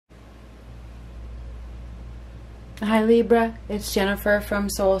Hi Libra, it's Jennifer from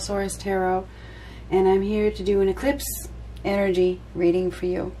Soul Source Tarot, and I'm here to do an eclipse energy reading for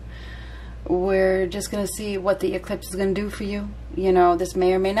you. We're just going to see what the eclipse is going to do for you. You know, this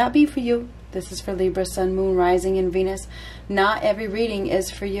may or may not be for you. This is for Libra, Sun, Moon, Rising, and Venus. Not every reading is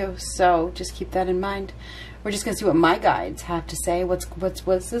for you, so just keep that in mind. We're just going to see what my guides have to say. What's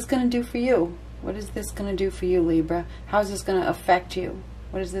this going to do for you? What is this going to do for you, Libra? How is this going to affect you?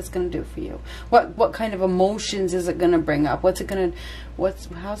 What is this going to do for you? What kind of emotions is it going to bring up? How's it going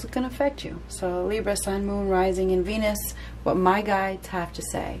to affect you? So Libra, Sun, Moon, Rising, and Venus, what my guides have to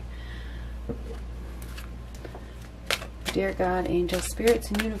say. Dear God, angels, spirits,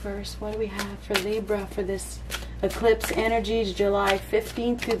 and universe, what do we have for Libra for this eclipse energies, July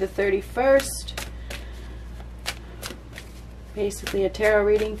 15th through the 31st? Basically a tarot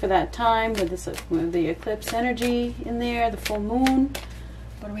reading for that time with the eclipse energy in there, the full moon.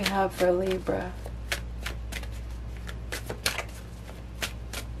 What do we have for Libra?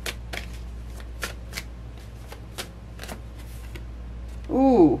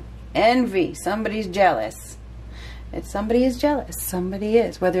 Ooh, envy. Somebody's jealous. Somebody is jealous. Somebody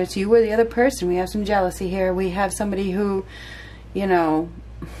is. Whether it's you or the other person, we have some jealousy here. We have somebody who, you know,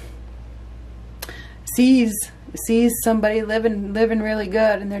 sees somebody living really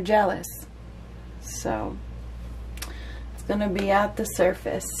good and they're jealous. So it's going to be at the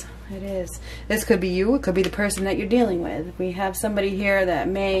surface. It is. This could be you. It could be the person that you're dealing with. We have somebody here that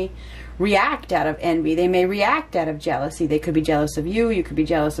may react out of envy. They may react out of jealousy. They could be jealous of you. You could be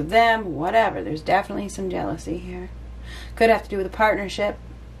jealous of them. Whatever. There's definitely some jealousy here. Could have to do with a partnership.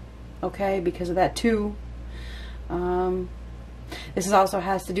 Okay, because of that too. This also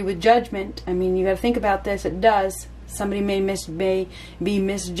has to do with judgment. I mean, you got to think about this. It does. Somebody may be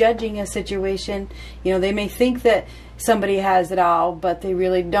misjudging a situation. You know, they may think that somebody has it all, but they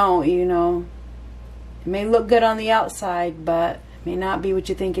really don't. You know, it may look good on the outside, but it may not be what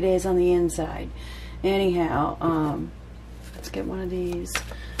you think it is on the inside. Anyhow, let's get one of these.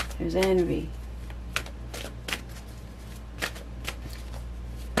 There's envy.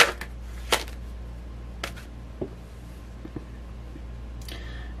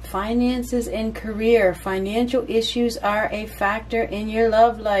 Finances and career. Financial issues are a factor in your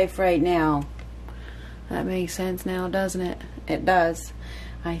love life right now. That makes sense now, doesn't it? It does.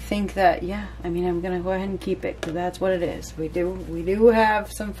 I think that, yeah, I mean, I'm going to go ahead and keep it because that's what it is. We do have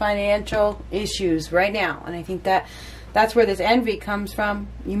some financial issues right now, and I think that's where this envy comes from.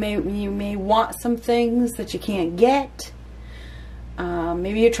 You may want some things that you can't get.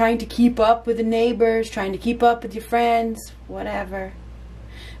 Maybe you're trying to keep up with the neighbors, trying to keep up with your friends, whatever.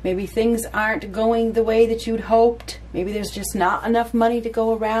 Maybe things aren't going the way that you'd hoped. Maybe there's just not enough money to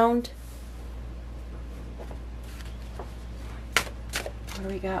go around. What do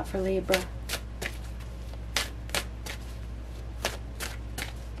we got for Libra?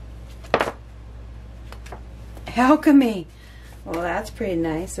 Alchemy. Well, that's pretty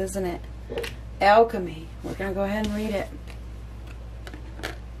nice, isn't it? Alchemy. We're going to go ahead and read it.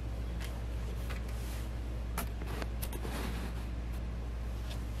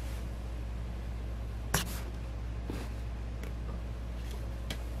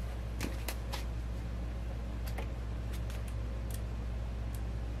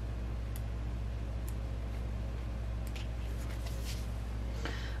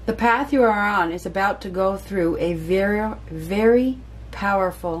 The path you are on is about to go through a very, very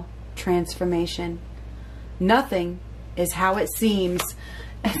powerful transformation. Nothing is how it seems.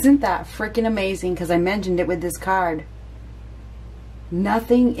 Isn't that freaking amazing? Because I mentioned it with this card.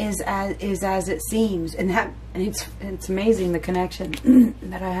 Nothing is as it seems, and it's amazing the connection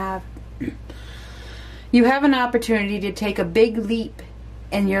that I have. You have an opportunity to take a big leap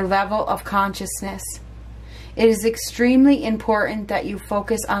in your level of consciousness. It is extremely important that you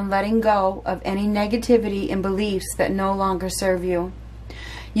focus on letting go of any negativity and beliefs that no longer serve you.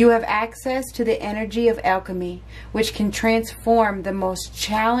 You have access to the energy of alchemy, which can transform the most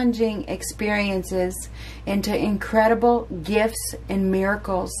challenging experiences into incredible gifts and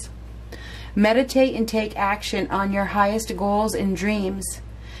miracles. Meditate and take action on your highest goals and dreams.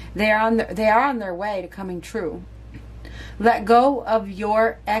 They are on their way to coming true. Let go of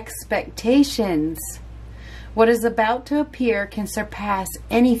your expectations. What is about to appear can surpass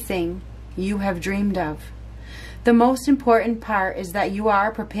anything you have dreamed of. The most important part is that you are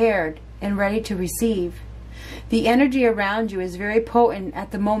prepared and ready to receive. The energy around you is very potent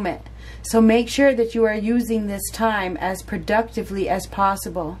at the moment, so make sure that you are using this time as productively as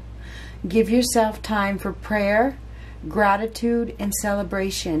possible. Give yourself time for prayer, gratitude, and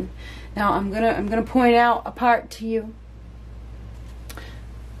celebration. Now I'm gonna point out a part to you.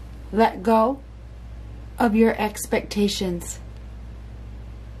 Let go of your expectations.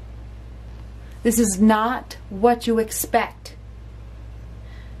 This is not what you expect.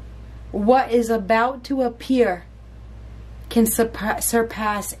 What is about to appear can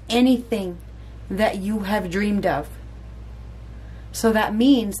surpass anything that you have dreamed of. So that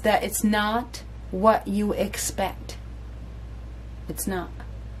means that it's not what you expect. It's not.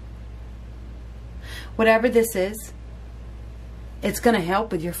 Whatever this is, it's going to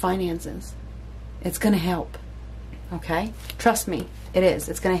help with your finances. It's going to help. Okay? Trust me, it is.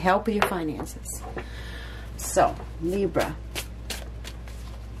 It's going to help with your finances. So, Libra.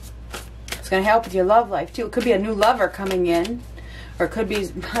 It's going to help with your love life too. It could be a new lover coming in. Or it could be,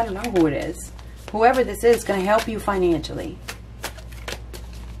 I don't know who it is. Whoever this is going to help you financially.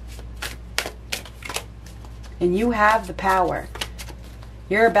 And you have the power.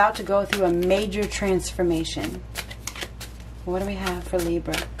 You're about to go through a major transformation. What do we have for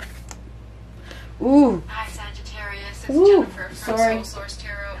Libra? Ooh. Hi Sagittarius, it's Ooh, Jennifer from sorry. Soul Source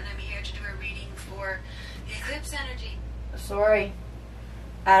Tarot, and I'm here to do a reading for the eclipse energy. Sorry.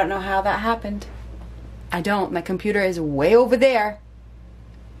 I don't know how that happened. I don't. My computer is way over there.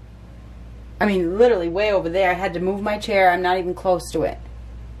 I mean, literally way over there. I had to move my chair. I'm not even close to it.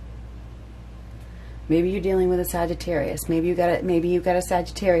 Maybe you're dealing with a Sagittarius. Maybe you got a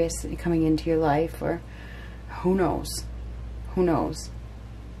Sagittarius coming into your life, or who knows? Who knows?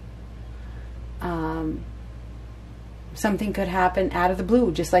 Something could happen out of the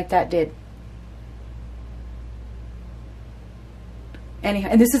blue, just like that did. Anyhow,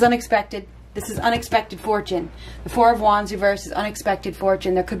 and this is unexpected. This is unexpected fortune. The Four of Wands reverse is unexpected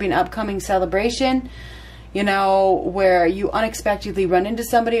fortune. There could be an upcoming celebration, you know, where you unexpectedly run into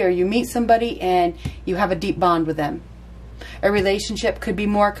somebody or you meet somebody and you have a deep bond with them. A relationship could be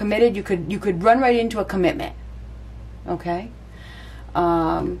more committed. You could run right into a commitment. Okay?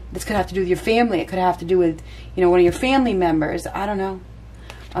 This could have to do with your family. It could have to do with, you know, one of your family members. I don't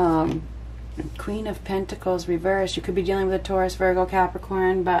know. Queen of Pentacles reverse. You could be dealing with a Taurus, Virgo,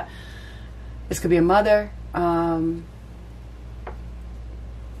 Capricorn, but this could be a mother.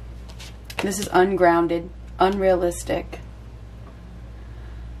 This is ungrounded, unrealistic.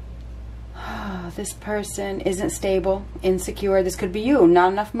 This person isn't stable, insecure. This could be you.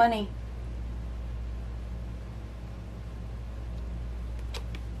 Not enough money.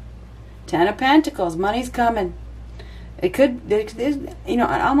 Ten of Pentacles. Money's coming. It could, you know,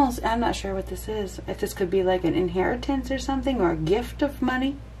 I'm not sure what this is. If this could be like an inheritance or something, or a gift of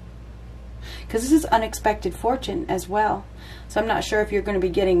money. Because this is unexpected fortune as well. So I'm not sure if you're going to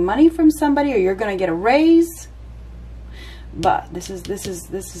be getting money from somebody or you're going to get a raise. But this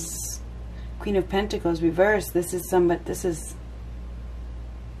is Queen of Pentacles reversed. This is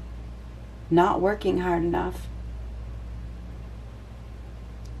not working hard enough.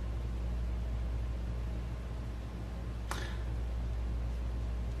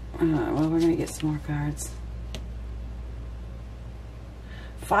 Well, we're going to get some more cards.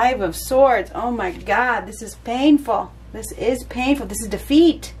 Five of Swords. Oh my God, this is painful. This is painful. This is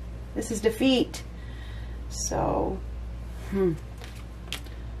defeat. This is defeat. So,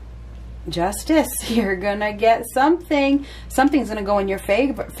 Justice. You're going to get something. Something's going to go in your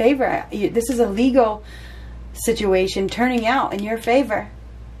favor. This is a legal situation turning out in your favor.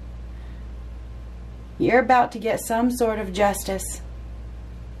 You're about to get some sort of justice.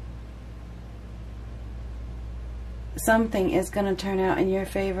 Something is going to turn out in your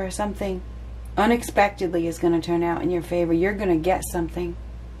favor. Something unexpectedly is going to turn out in your favor. You're going to get something.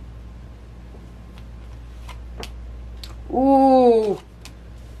 Ooh.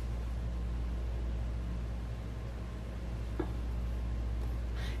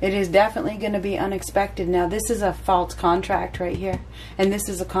 It is definitely going to be unexpected. Now, this is a false contract right here. And this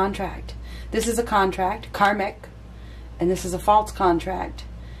is a contract. This is a contract, karmic. And this is a false contract.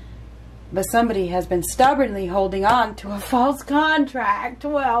 But somebody has been stubbornly holding on to a false contract.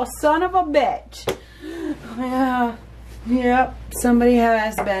 Well, son of a bitch. Yeah. Yep. Somebody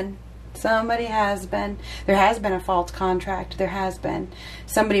has been. Somebody has been. There has been a false contract. There has been.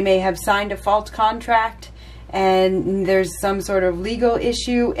 Somebody may have signed a false contract and there's some sort of legal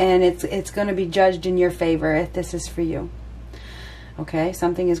issue and it's going to be judged in your favor if this is for you. Okay,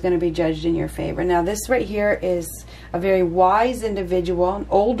 something is going to be judged in your favor. Now, this right here is a very wise individual, an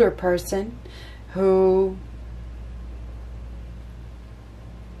older person who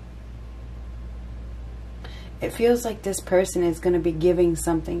it feels like this person is going to be giving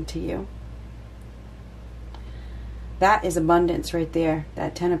something to you. That is abundance right there.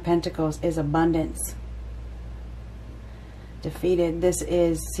 That Ten of Pentacles is abundance. Defeated. This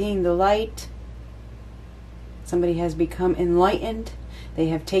is seeing the light. Somebody has become enlightened. They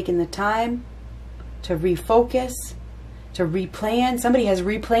have taken the time to refocus, to replan. Somebody has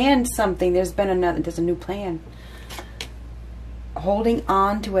replanned something. There's a new plan. Holding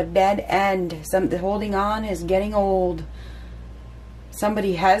on to a dead end. Holding on is getting old.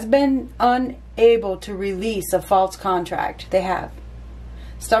 Somebody has been unable to release a false contract. They have.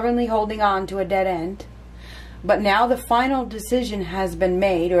 Stubbornly holding on to a dead end. But now the final decision has been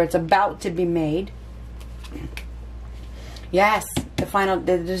made, or it's about to be made. Yes,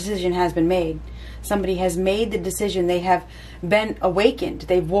 the decision has been made. Somebody has made the decision. They have been awakened.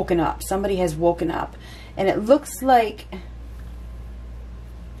 They've woken up. Somebody has woken up. And it looks like...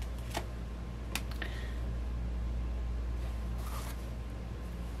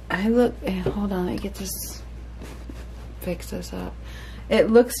 hold on, let me get this, fix this up. It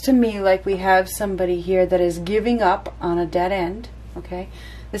looks to me like we have somebody here that is giving up on a dead end. Okay,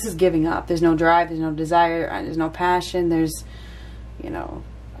 this is giving up. There's no drive, there's no desire, there's no passion, there's, you know,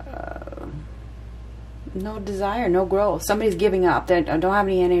 no desire, no growth. Somebody's giving up. They don't have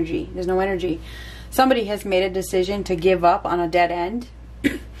any energy. There's no energy. Somebody has made a decision to give up on a dead end.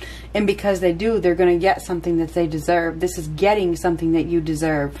 And because they do, they're going to get something that they deserve. This is getting something that you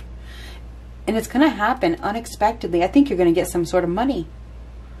deserve. And it's going to happen unexpectedly. I think you're going to get some sort of money.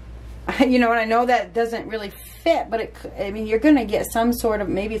 You know, and I know that doesn't really fit, but I mean, you're going to get some sort of,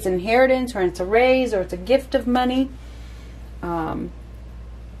 maybe it's inheritance, or it's a raise, or it's a gift of money.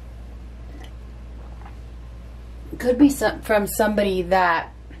 Could be from somebody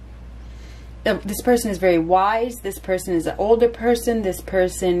that, this person is very wise. This person is an older person. This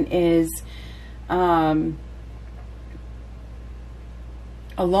person is a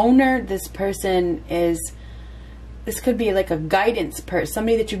loner. This person is, this could be like a guidance person,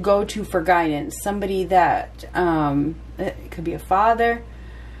 somebody that you go to for guidance, somebody that, it could be a father,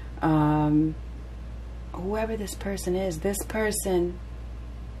 whoever this person is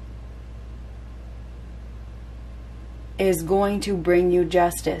going to bring you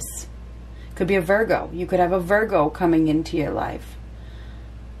justice. Could be a Virgo. You could have a Virgo coming into your life.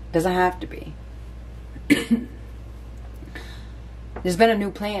 Doesn't have to be. There's been a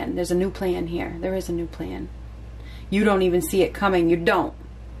new plan. There's a new plan here. There is a new plan. You don't even see it coming. You don't.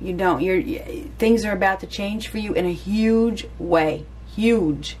 You don't. Things are about to change for you in a huge way.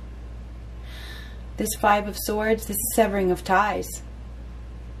 Huge. This Five of Swords, this is severing of ties.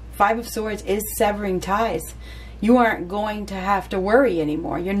 Five of Swords is severing ties. You aren't going to have to worry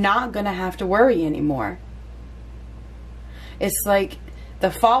anymore. You're not going to have to worry anymore. It's like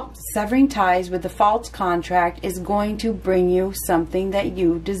severing ties with the false contract is going to bring you something that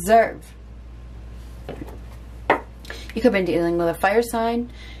you deserve. You could have been dealing with a fire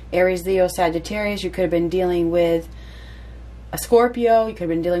sign, Aries, Leo, Sagittarius. You could have been dealing with a Scorpio. You could have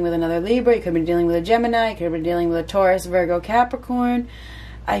been dealing with another Libra. You could have been dealing with a Gemini. You could have been dealing with a Taurus, Virgo, Capricorn.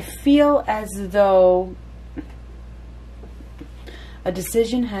 I feel as though a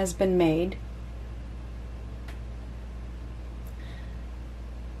decision has been made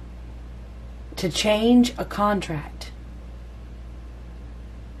to change a contract.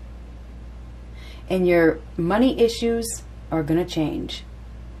 And your money issues are going to change,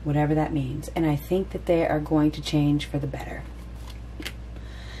 whatever that means. And I think that they are going to change for the better.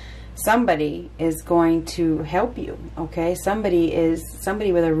 Somebody is going to help you, okay? Somebody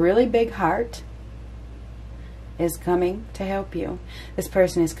with a really big heart is coming to help you. This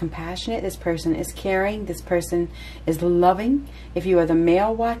person is compassionate. This person is caring. This person is loving. If you are the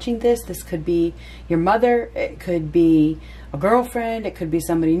male watching this, this could be your mother. It could be a girlfriend. It could be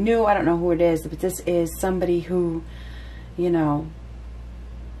somebody new. I don't know who it is, but this is somebody who, you know,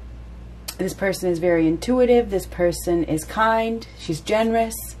 this person is very intuitive. This person is kind. She's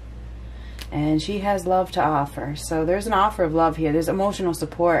generous. And she has love to offer. So there's an offer of love here. There's emotional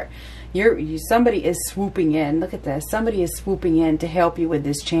support. Somebody is swooping in. Look at this. Somebody is swooping in to help you with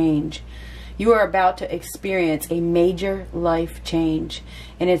this change. You are about to experience a major life change.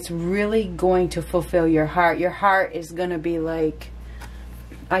 And it's really going to fulfill your heart. Your heart is going to be like,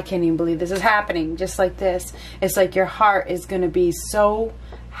 I can't even believe this is happening. Just like this. It's like your heart is going to be so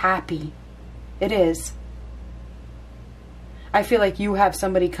happy. It is. I feel like you have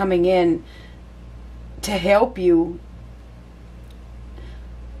somebody coming in to help you,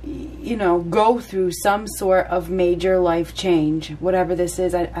 you know, go through some sort of major life change. Whatever this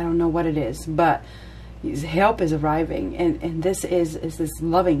is, I don't know what it is, but help is arriving. And this is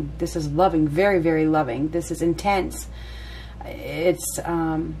loving. This is loving, very, very loving. This is intense. It's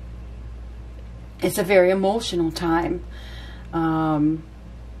a very emotional time.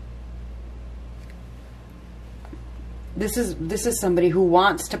 This is somebody who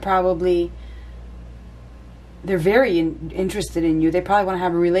wants to probably they're very interested in you. They probably want to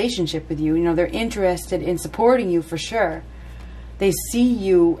have a relationship with you. You know, they're interested in supporting you for sure. They see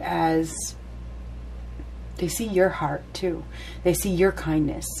you as, they see your heart too. They see your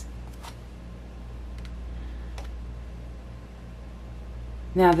kindness.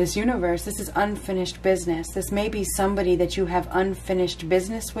 Now this universe, this is unfinished business. This may be somebody that you have unfinished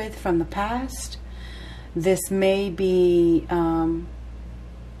business with from the past. This may be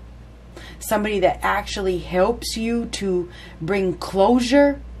somebody that actually helps you to bring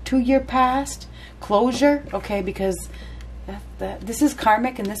closure to your past. Closure, okay, because this is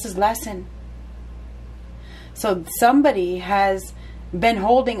karmic and this is lesson. So somebody has been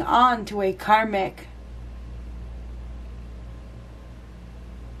holding on to a karmic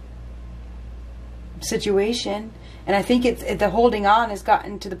situation, and I think the holding on has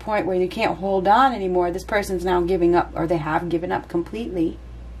gotten to the point where you can't hold on anymore. This person's now giving up, or they have given up completely.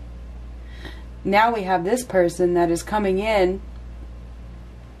 Now we have this person that is coming in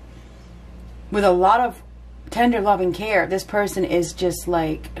with a lot of tender loving care. This person is just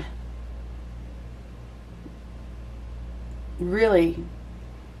like really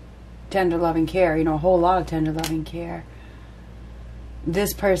tender loving care, you know, a whole lot of tender loving care.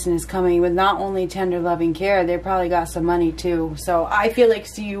 This person is coming with not only tender loving care, they probably got some money too. So I feel like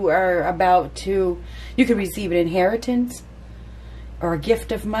you are about to, you could receive an inheritance or a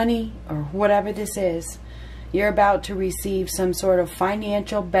gift of money or whatever this is. You're about to receive some sort of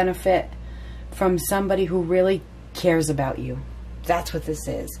financial benefit from somebody who really cares about you. That's what this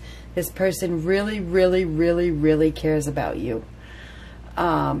is. This person really, really, really, really cares about you.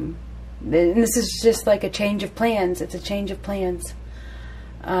 And this is just like a change of plans. It's a change of plans.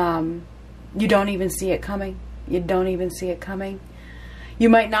 You don't even see it coming. You don't even see it coming. You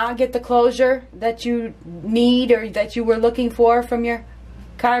might not get the closure that you need or that you were looking for from your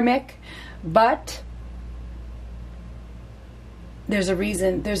karmic, but there's a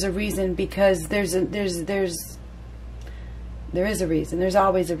reason. There's a reason, because there is a reason. There's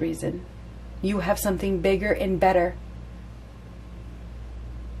always a reason. You have something bigger and better.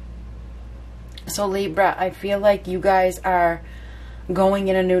 So Libra, I feel like you guys are going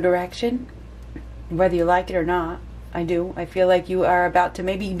in a new direction, whether you like it or not. I do. I feel like you are about to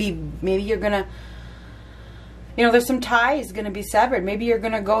maybe you're gonna, you know, there's some ties gonna be severed. Maybe you're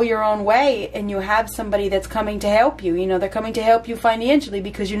gonna go your own way and you have somebody that's coming to help you. You know, they're coming to help you financially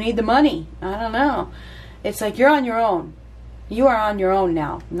because you need the money. I don't know. It's like you're on your own. You are on your own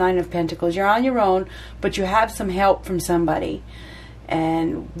now. Nine of Pentacles. You're on your own, but you have some help from somebody.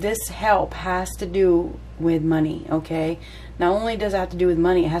 And this help has to do with money, okay? Not only does it have to do with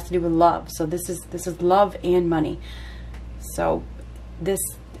money, it has to do with love. So this is love and money. So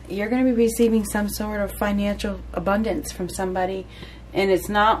you're going to be receiving some sort of financial abundance from somebody. And it's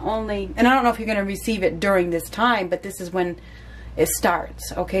not only, and I don't know if you're going to receive it during this time, but this is when it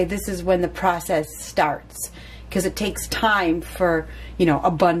starts, okay? This is when the process starts, because it takes time for, you know,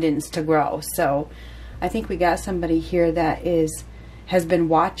 abundance to grow. So I think we got somebody here that has been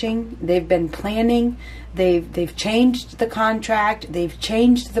watching, they've been planning, they've changed the contract, they've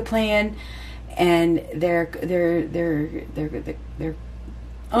changed the plan, and they're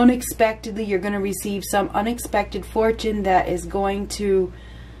unexpectedly, you're going to receive some unexpected fortune that is going to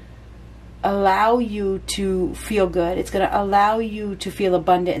allow you to feel good. It's going to allow you to feel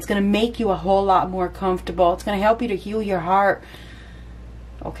abundant. It's going to make you a whole lot more comfortable. It's going to help you to heal your heart.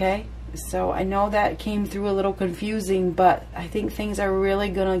 Okay? So I know that came through a little confusing, but I think things are really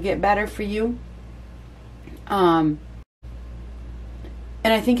going to get better for you. And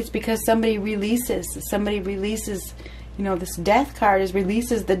I think it's because somebody releases, you know, this death card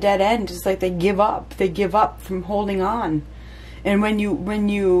releases the dead end. It's like they give up from holding on. And when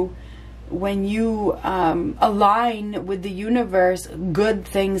you align with the universe, good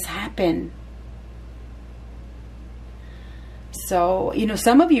things happen. So, you know,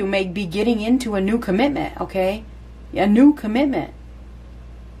 some of you may be getting into a new commitment, okay? A new commitment.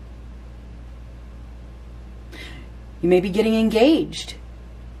 You may be getting engaged.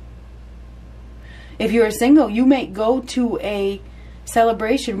 If you're single, you may go to a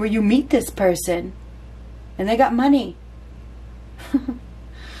celebration where you meet this person and they got money.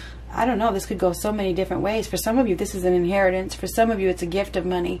 I don't know. This could go so many different ways. For some of you, this is an inheritance. For some of you, it's a gift of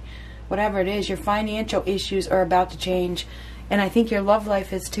money. Whatever it is, your financial issues are about to change. And I think your love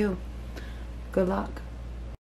life is too. Good luck.